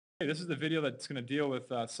Hey, this is the video that's going to deal with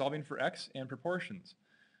solving for x and proportions.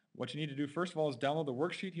 What you need to do first of all is download the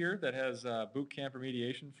worksheet here that has boot camp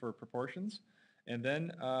remediation for proportions, and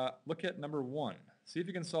then look at number 1. See if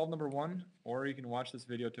you can solve number 1, or you can watch this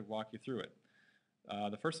video to walk you through it.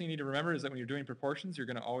 The first thing you need to remember is that when you're doing proportions, you're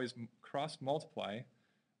going to always cross multiply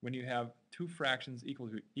when you have two fractions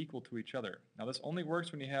equal to each other. Now this only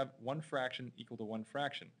works when you have one fraction equal to one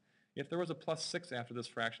fraction. If there was a plus 6 after this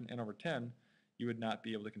fraction, n over 10, you would not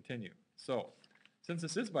be able to continue. So, since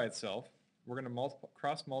this is by itself, we're going to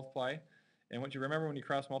cross multiply, and what you remember when you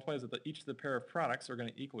cross multiply is that each of the pair of products are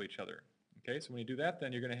going to equal each other. Okay, so when you do that,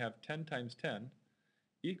 then you're going to have 10 times 10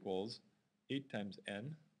 equals 8 times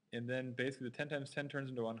n, and then basically the 10 times 10 turns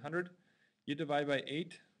into 100. You divide by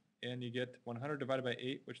 8, and you get 100 divided by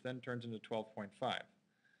 8, which then turns into 12.5.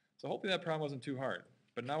 So hopefully that problem wasn't too hard.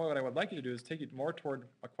 But now what I would like you to do is take it more toward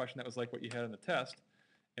a question that was like what you had in the test,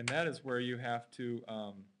 and that is where you have to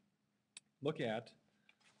look at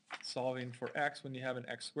solving for x when you have an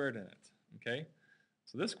x squared in it. Okay?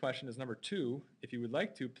 So this question is number 2. If you would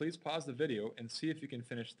like to, please pause the video and see if you can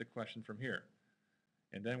finish the question from here.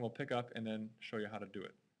 And then we'll pick up and then show you how to do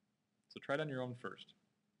it. So try it on your own first.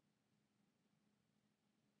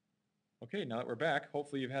 Okay, now that we're back,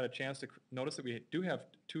 hopefully you've had a chance to notice that we do have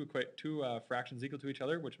two fractions equal to each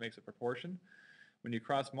other, which makes a proportion. When you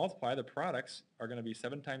cross multiply, the products are going to be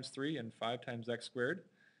 7 times 3 and 5 times x squared.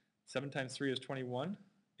 7 times 3 is 21,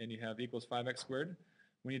 and you have equals 5x squared.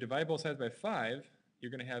 When you divide both sides by 5,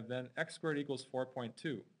 you're going to have then x squared equals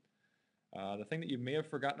 4.2. The thing that you may have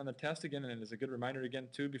forgotten on the test again, and is a good reminder again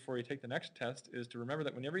too before you take the next test, is to remember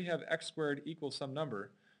that whenever you have x squared equals some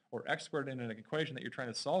number, or x squared in an equation that you're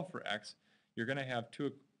trying to solve for x, you're going to have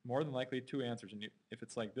more than likely two answers. And if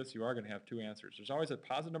it's like this, you are going to have two answers. There's always a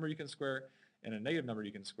positive number you can square and a negative number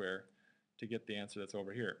you can square to get the answer that's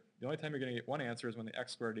over here. The only time you're going to get one answer is when the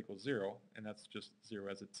x squared equals 0, and that's just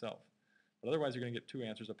 0 as itself. But otherwise you're going to get two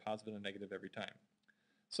answers, a positive and a negative every time.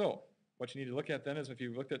 So what you need to look at then is if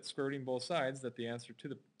you looked at square rooting both sides, that the answer to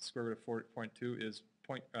the square root of 4.2 is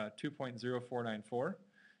 2.0494.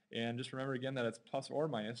 And just remember again that it's plus or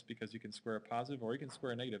minus because you can square a positive or you can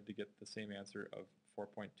square a negative to get the same answer of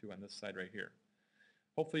 4.2 on this side right here.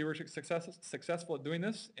 Hopefully you were successful at doing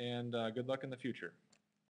this, and good luck in the future.